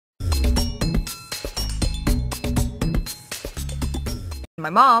My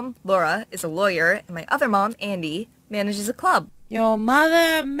mom, Laura, is a lawyer, and my other mom, Andy, manages a club. Your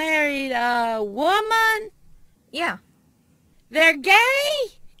mother married a woman? Yeah. They're gay?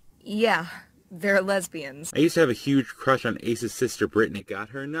 Yeah, they're lesbians. I used to have a huge crush on Ace's sister Brittany. Got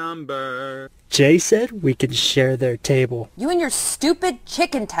her number. Jay said we could share their table. You and your stupid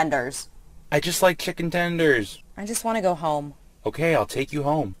chicken tenders. I just like chicken tenders. I just want to go home. Okay, I'll take you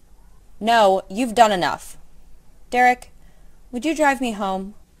home. No, you've done enough. Derek, would you drive me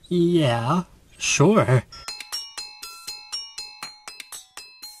home? Yeah, sure.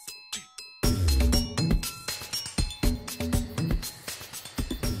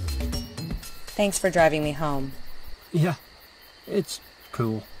 Thanks for driving me home. Yeah, it's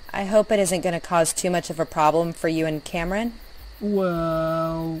cool. I hope it isn't going to cause too much of a problem for you and Cameron.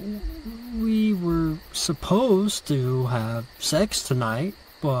 Well, we were supposed to have sex tonight,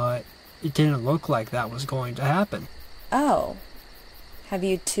 but it didn't look like that was going to happen. Oh. Have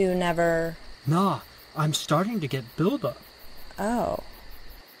you two never... Nah, I'm starting to get build-up. Oh.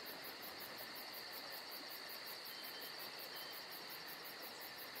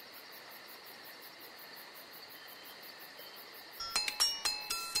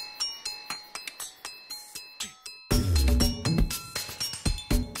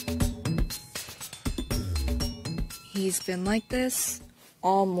 He's been like this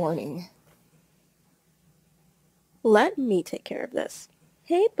all morning. Let me take care of this.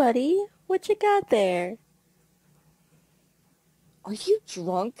 Hey, buddy, what you got there? Are you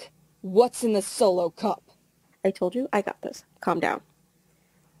drunk? What's in the solo cup? I told you I got this. Calm down.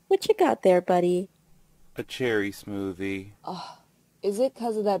 What you got there, buddy? A cherry smoothie. Is it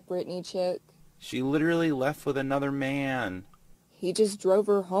 'cause of that Brittany chick? She literally left with another man. He just drove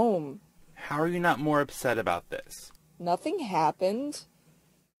her home. How are you not more upset about this? Nothing happened.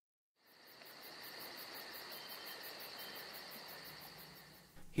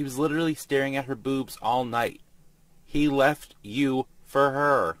 He was literally staring at her boobs all night. He left you for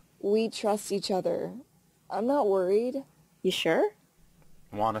her. We trust each other. I'm not worried. You sure?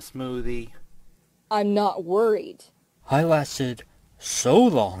 Want a smoothie? I'm not worried. I lasted so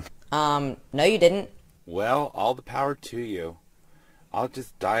long. No you didn't. Well, all the power to you. I'll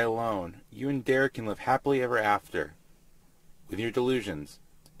just die alone. You and Derek can live happily ever after. With your delusions.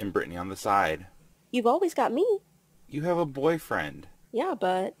 And Brittany on the side. You've always got me. You have a boyfriend. Yeah,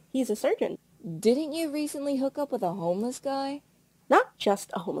 but he's a surgeon. Didn't you recently hook up with a homeless guy? Not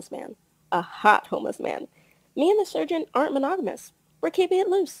just a homeless man. A hot homeless man. Me and the surgeon aren't monogamous. We're keeping it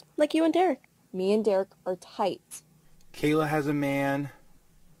loose, like you and Derek. Me and Derek are tight. Kayla has a man.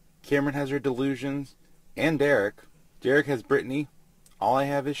 Cameron has her delusions. And Derek. Derek has Brittany. All I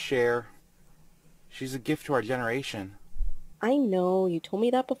have is Cher. She's a gift to our generation. I know, you told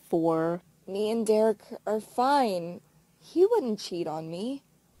me that before. Me and Derek are fine. He wouldn't cheat on me.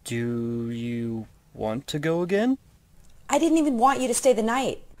 Do you want to go again? I didn't even want you to stay the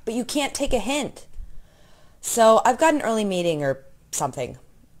night, but you can't take a hint. So I've got an early meeting or something.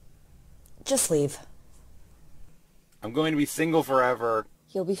 Just leave. I'm going to be single forever.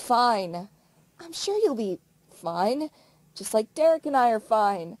 You'll be fine. I'm sure you'll be fine. Just like Derek and I are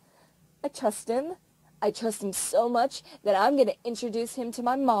fine. I trust him. I trust him so much that I'm going to introduce him to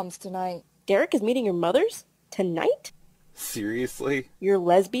my moms tonight. Derek is meeting your mothers? Tonight? Seriously? Your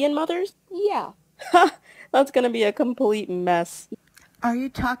lesbian mothers? Yeah. Ha! That's gonna be a complete mess. Are you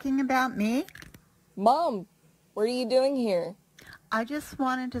talking about me? Mom, what are you doing here? I just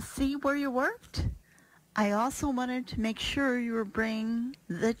wanted to see where you worked. I also wanted to make sure you were bringing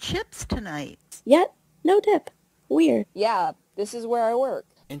the chips tonight. Yet, no dip. Weird. Yeah, this is where I work.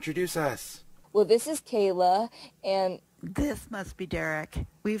 Introduce us. Well, this is Kayla, and... This must be Derek.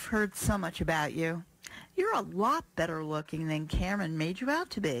 We've heard so much about you. You're a lot better looking than Cameron made you out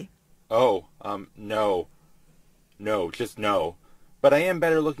to be. Oh, no. No, just no. But I am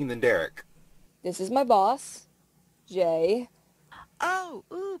better looking than Derek. This is my boss, Jay. Oh,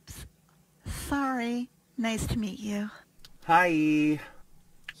 oops. Sorry. Nice to meet you. Hi.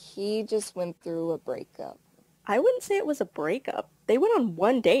 He just went through a breakup. I wouldn't say it was a breakup. They went on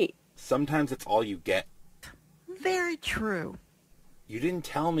one date. Sometimes it's all you get. Very true. You didn't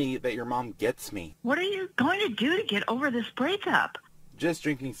tell me that your mom gets me. What are you going to do to get over this breakup? Just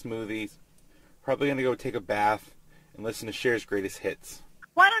drinking smoothies. Probably gonna go take a bath and listen to Cher's greatest hits.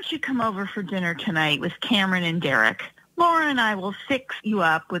 Why don't you come over for dinner tonight with Cameron and Derek? Laura and I will fix you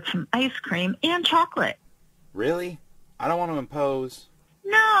up with some ice cream and chocolate. Really? I don't want to impose.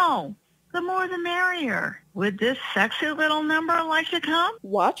 No, the more the merrier. Would this sexy little number like to come?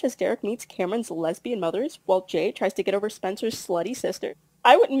 Watch as Derek meets Cameron's lesbian mothers while Jay tries to get over Spencer's slutty sister.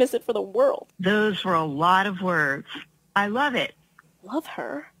 I wouldn't miss it for the world. Those were a lot of words. I love it. Love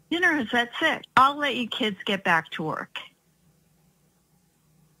her. Dinner is at 6. I'll let you kids get back to work.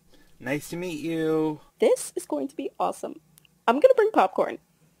 Nice to meet you. This is going to be awesome. I'm going to bring popcorn.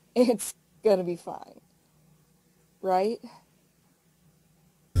 It's gonna be fine. Right?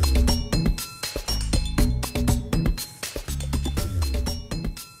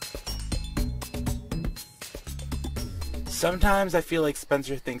 Sometimes I feel like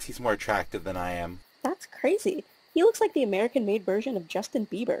Spencer thinks he's more attractive than I am. That's crazy. He looks like the American-made version of Justin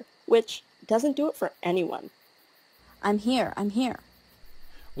Bieber, which doesn't do it for anyone. I'm here.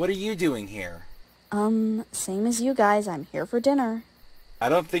 What are you doing here? Same as you guys. I'm here for dinner. I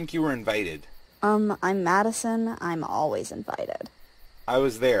don't think you were invited. I'm Madison. I'm always invited. I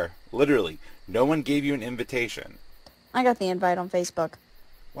was there. Literally. No one gave you an invitation. I got the invite on Facebook.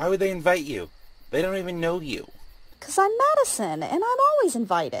 Why would they invite you? They don't even know you. 'Cause I'm Madison, and I'm always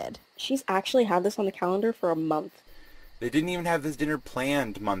invited. She's actually had this on the calendar for a month. They didn't even have this dinner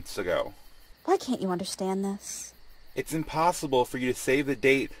planned months ago. Why can't you understand this? It's impossible for you to save the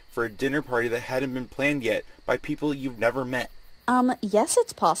date for a dinner party that hadn't been planned yet by people you've never met. Yes,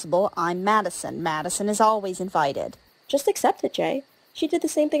 it's possible. I'm Madison. Madison is always invited. Just accept it, Jay. She did the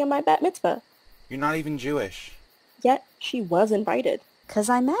same thing on my bat mitzvah. You're not even Jewish. Yet, she was invited. 'Cause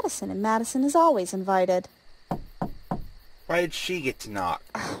I'm Madison, and Madison is always invited. Why did she get to knock?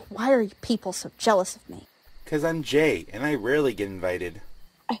 Why are you people so jealous of me? 'Cause I'm Jay, and I rarely get invited.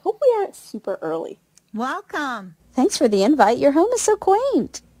 I hope we aren't super early. Welcome. Thanks for the invite. Your home is so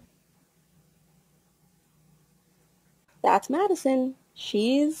quaint. That's Madison.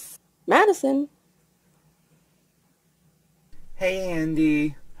 She's Madison. Hey,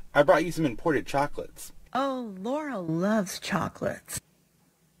 Andy. I brought you some imported chocolates. Oh, Laura loves chocolates.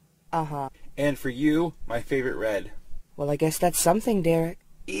 Uh-huh. And for you, my favorite red. Well, I guess that's something, Derek.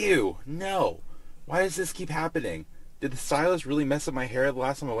 Ew, no. Why does this keep happening? Did the stylist really mess up my hair the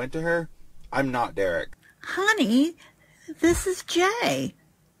last time I went to her? I'm not Derek. Honey, this is Jay,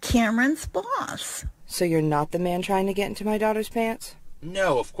 Cameron's boss. So you're not the man trying to get into my daughter's pants?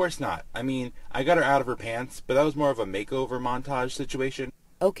 No, of course not. I mean, I got her out of her pants, but that was more of a makeover montage situation.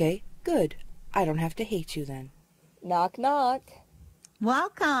 Okay, good. I don't have to hate you then. Knock, knock.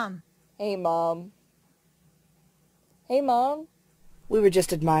 Welcome. Hey, Mom. Hey, Mom. We were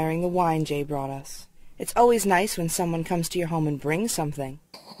just admiring the wine Jay brought us. It's always nice when someone comes to your home and brings something.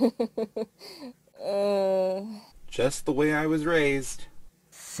 Just the way I was raised.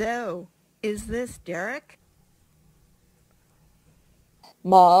 So, is this Derek?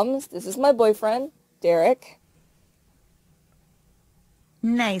 Moms, this is my boyfriend, Derek.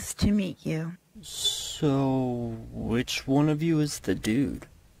 Nice to meet you. So, which one of you is the dude?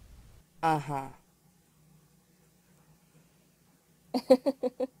 Uh-huh.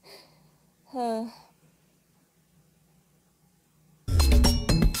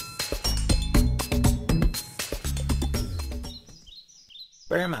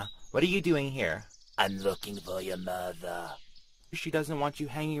 Burma, what are you doing here? I'm looking for your mother. She doesn't want you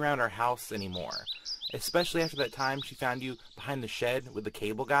hanging around our house anymore. Especially after that time she found you behind the shed with the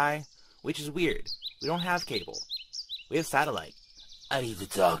cable guy. Which is weird. We don't have cable. We have satellite. I need to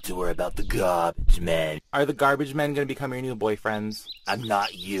talk to her about the garbage men. Are the garbage men going to become your new boyfriends? I'm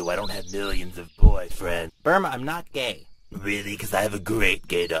not you. I don't have millions of boyfriends. Burma, I'm not gay. Really? Because I have a great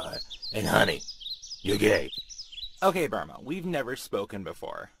gaydar. And honey, you're gay. Okay, Burma, we've never spoken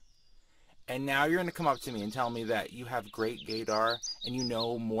before. And now you're going to come up to me and tell me that you have great gaydar and you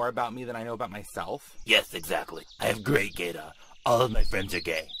know more about me than I know about myself? Yes, exactly. I have great gaydar. All of my friends are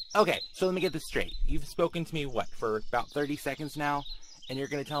gay. Okay, so let me get this straight. You've spoken to me, what, for about 30 seconds now? And you're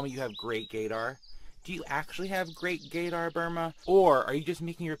going to tell me you have great gaydar? Do you actually have great gaydar, Burma? Or are you just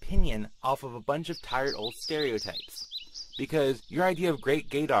making your opinion off of a bunch of tired old stereotypes? Because your idea of great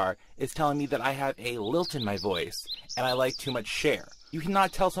gaydar is telling me that I have a lilt in my voice and I like too much Cher. You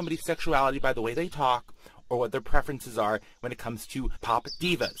cannot tell somebody's sexuality by the way they talk or what their preferences are when it comes to pop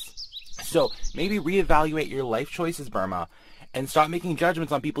divas. So maybe reevaluate your life choices, Burma, and stop making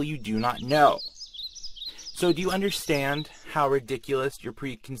judgments on people you do not know. So do you understand how ridiculous your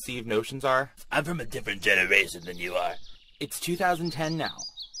preconceived notions are? I'm from a different generation than you are. It's 2010 now.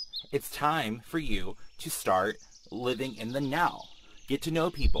 It's time for you to start living in the now. Get to know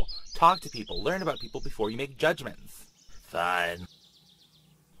people, talk to people, learn about people before you make judgments. Fine.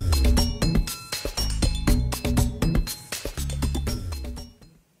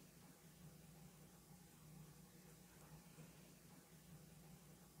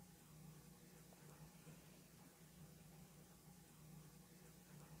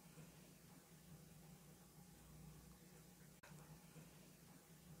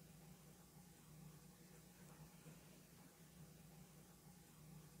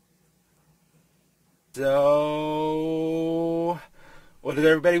 So, what did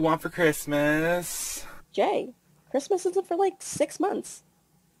everybody want for Christmas? Jay, Christmas isn't for like 6 months.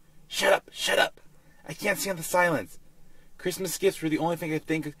 Shut up, shut up. I can't stand the silence. Christmas gifts were the only thing I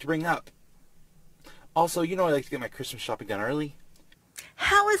think to bring up. Also, you know I like to get my Christmas shopping done early.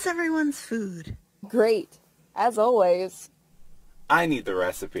 How is everyone's food? Great, as always. I need the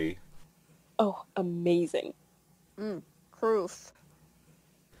recipe. Oh, amazing. Proof.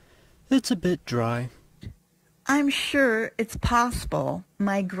 It's a bit dry. I'm sure it's possible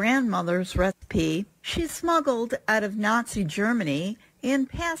my grandmother's recipe she smuggled out of Nazi Germany and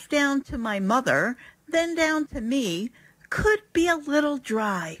passed down to my mother, then down to me, could be a little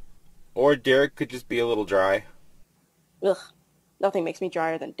dry. Or Derek could just be a little dry. Ugh, nothing makes me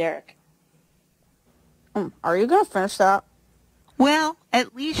drier than Derek. Are you going to finish that? Well,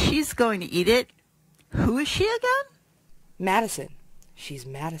 at least she's going to eat it. Who is she again? Madison. She's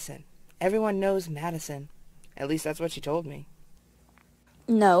Madison. Everyone knows Madison. At least that's what she told me.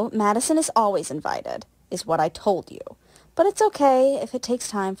 No, Madison is always invited, is what I told you. But it's okay if it takes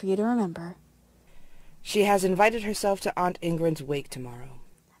time for you to remember. She has invited herself to Aunt Ingrid's wake tomorrow.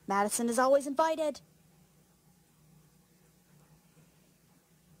 Madison is always invited.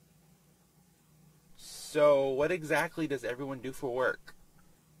 So, what exactly does everyone do for work?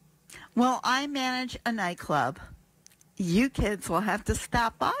 Well, I manage a nightclub. You kids will have to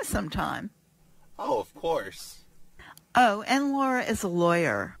stop by sometime. Oh, of course. Oh, and Laura is a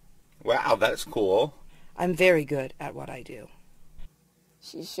lawyer. Wow, that's cool. I'm very good at what I do.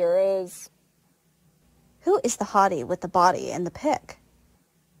 She sure is. Who is the hottie with the body and the pick?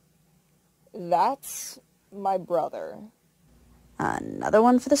 That's my brother. Another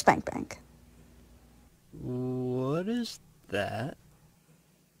one for the spank bank. What is that?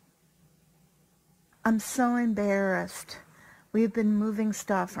 I'm so embarrassed. We've been moving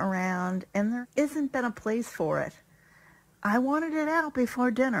stuff around, and there isn't been a place for it. I wanted it out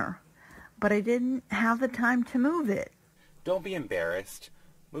before dinner, but I didn't have the time to move it. Don't be embarrassed.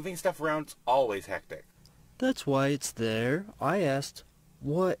 Moving stuff around's always hectic. That's why it's there. I asked,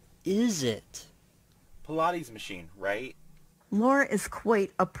 what is it? Pilates machine, right? Laura is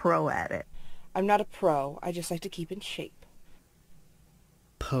quite a pro at it. I'm not a pro. I just like to keep in shape.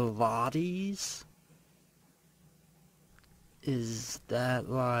 Pilates? Is that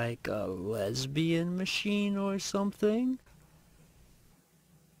like a lesbian machine or something?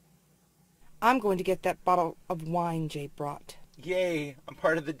 I'm going to get that bottle of wine Jay brought. Yay, I'm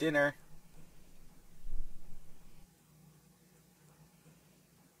part of the dinner.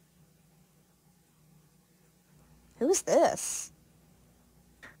 Who's this?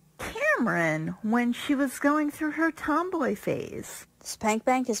 Cameron, when she was going through her tomboy phase. The spank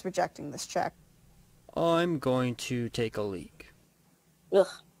bank is rejecting this check. I'm going to take a leak. Ugh.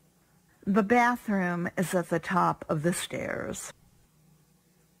 The bathroom is at the top of the stairs.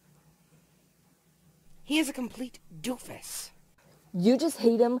 He is a complete doofus. You just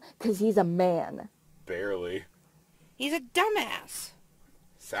hate him 'cause he's a man. Barely. He's a dumbass.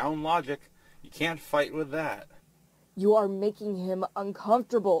 Sound logic. You can't fight with that. You are making him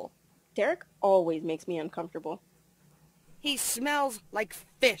uncomfortable. Derek always makes me uncomfortable. He smells like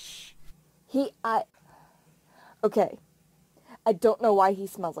fish. Okay. I don't know why he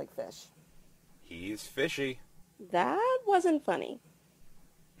smells like fish. He's fishy. That wasn't funny.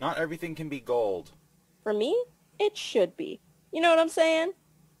 Not everything can be gold. For me, it should be. You know what I'm saying?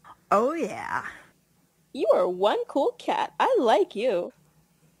 Oh, yeah. You are one cool cat. I like you.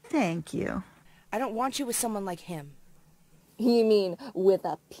 Thank you. I don't want you with someone like him. You mean with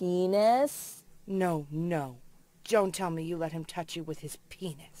a penis? No. Don't tell me you let him touch you with his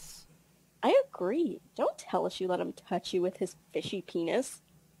penis. I agree. Don't tell us you let him touch you with his fishy penis.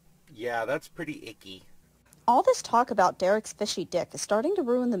 Yeah, that's pretty icky. All this talk about Derek's fishy dick is starting to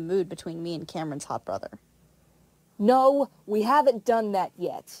ruin the mood between me and Cameron's hot brother. No, we haven't done that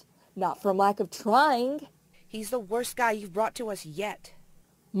yet. Not from lack of trying. He's the worst guy you've brought to us yet.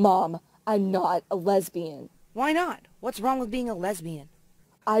 Mom, I'm not a lesbian. Why not? What's wrong with being a lesbian?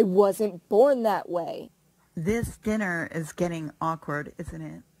 I wasn't born that way. This dinner is getting awkward, isn't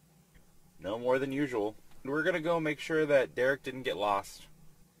it? No more than usual. We're gonna go make sure that Derek didn't get lost.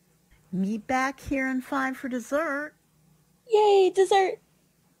 Meet back here in 5 for dessert. Yay, dessert!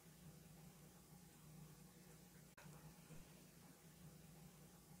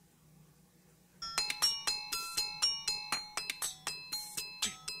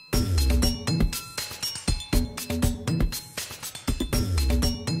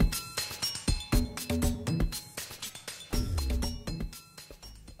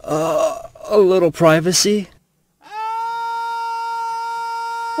 A little privacy?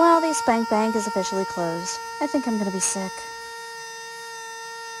 Well, the Sorry, Spank Bank is officially closed. I think I'm gonna be sick.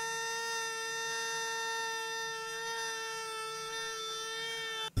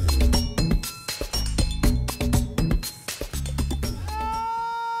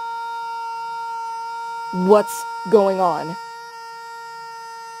 What's going on?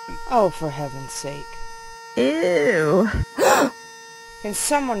 Oh, for heaven's sake. Ew. Can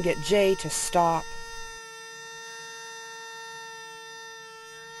someone get Jay to stop?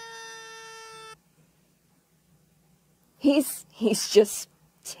 He's just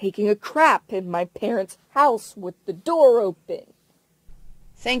taking a crap in my parents' house with the door open.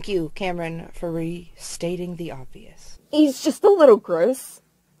 Thank you, Cameron, for restating the obvious. He's just a little gross.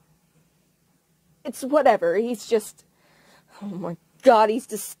 It's whatever, he's just... Oh my god, he's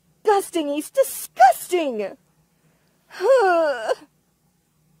disgusting! He's disgusting!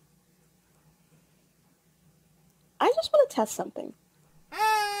 I just want to test something.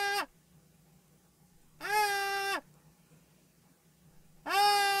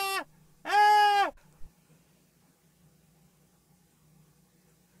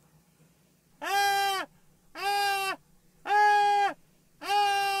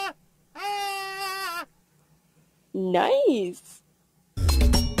 Nice.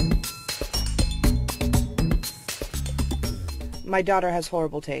 My daughter has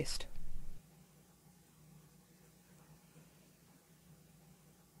horrible taste.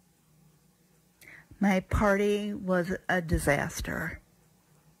 My party was a disaster.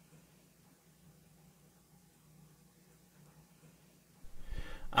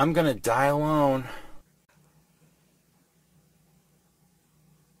 I'm gonna die alone.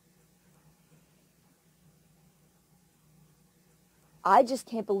 I just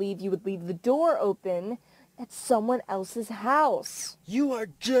can't believe you would leave the door open at someone else's house. You are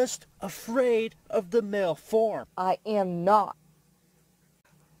just afraid of the male form. I am not.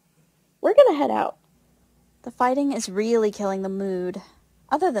 We're gonna head out. The fighting is really killing the mood.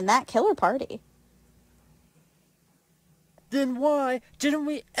 Other than that killer party. Then why didn't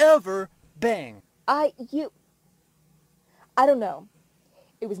we ever bang? I don't know.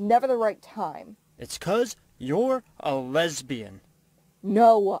 It was never the right time. It's 'cause you're a lesbian.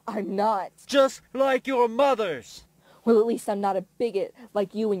 No, I'm not. Just like your mother's. Well, at least I'm not a bigot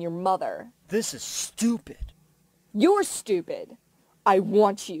like you and your mother. This is stupid. You're stupid. I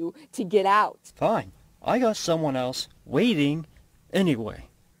want you to get out. Fine. I got someone else waiting anyway.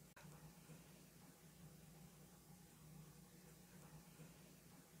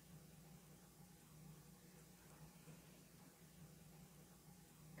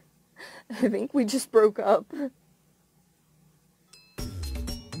 I think we just broke up.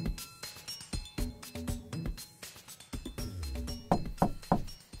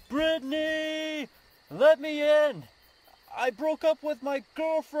 Brittany! Let me in! I broke up with my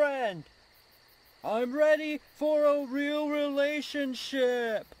girlfriend! I'm ready for a real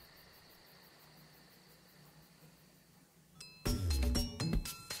relationship!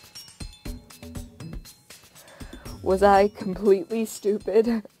 Was I completely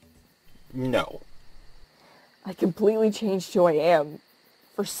stupid? No. I completely changed who I am.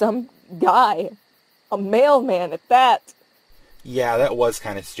 For some guy. A mailman at that. Yeah, that was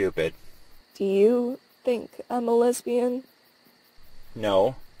kind of stupid. Do you think I'm a lesbian?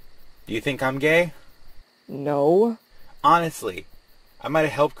 No. Do you think I'm gay? No. Honestly, I might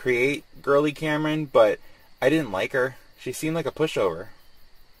have helped create Girly Cameron, but I didn't like her. She seemed like a pushover.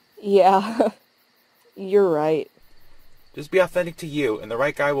 Yeah, you're right. Just be authentic to you, and the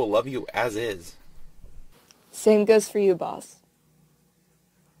right guy will love you as is. Same goes for you, boss.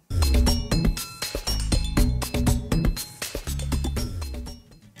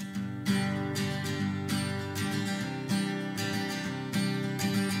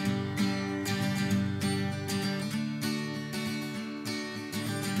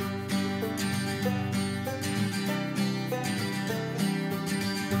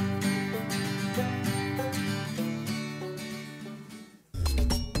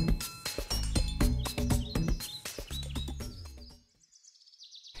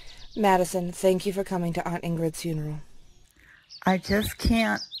 Madison, thank you for coming to Aunt Ingrid's funeral. I just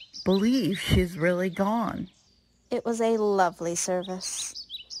can't believe she's really gone. It was a lovely service.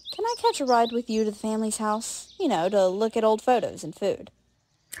 Can I catch a ride with you to the family's house? You know, to look at old photos and food.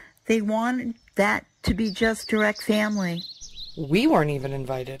 They wanted that to be just direct family. We weren't even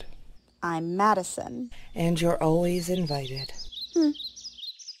invited. I'm Madison. And you're always invited.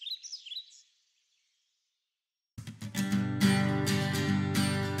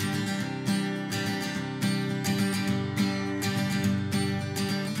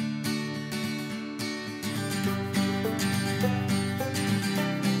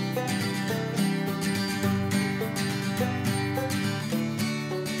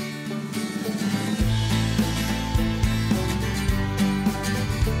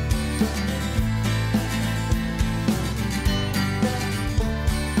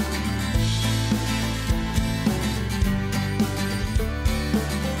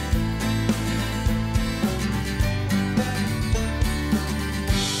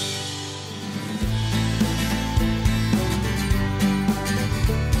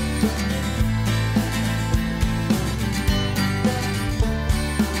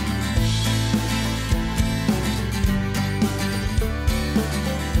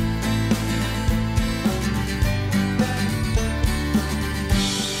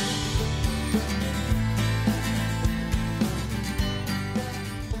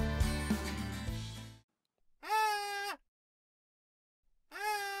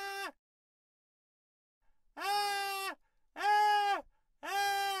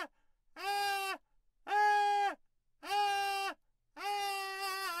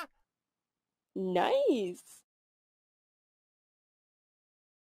 Nice.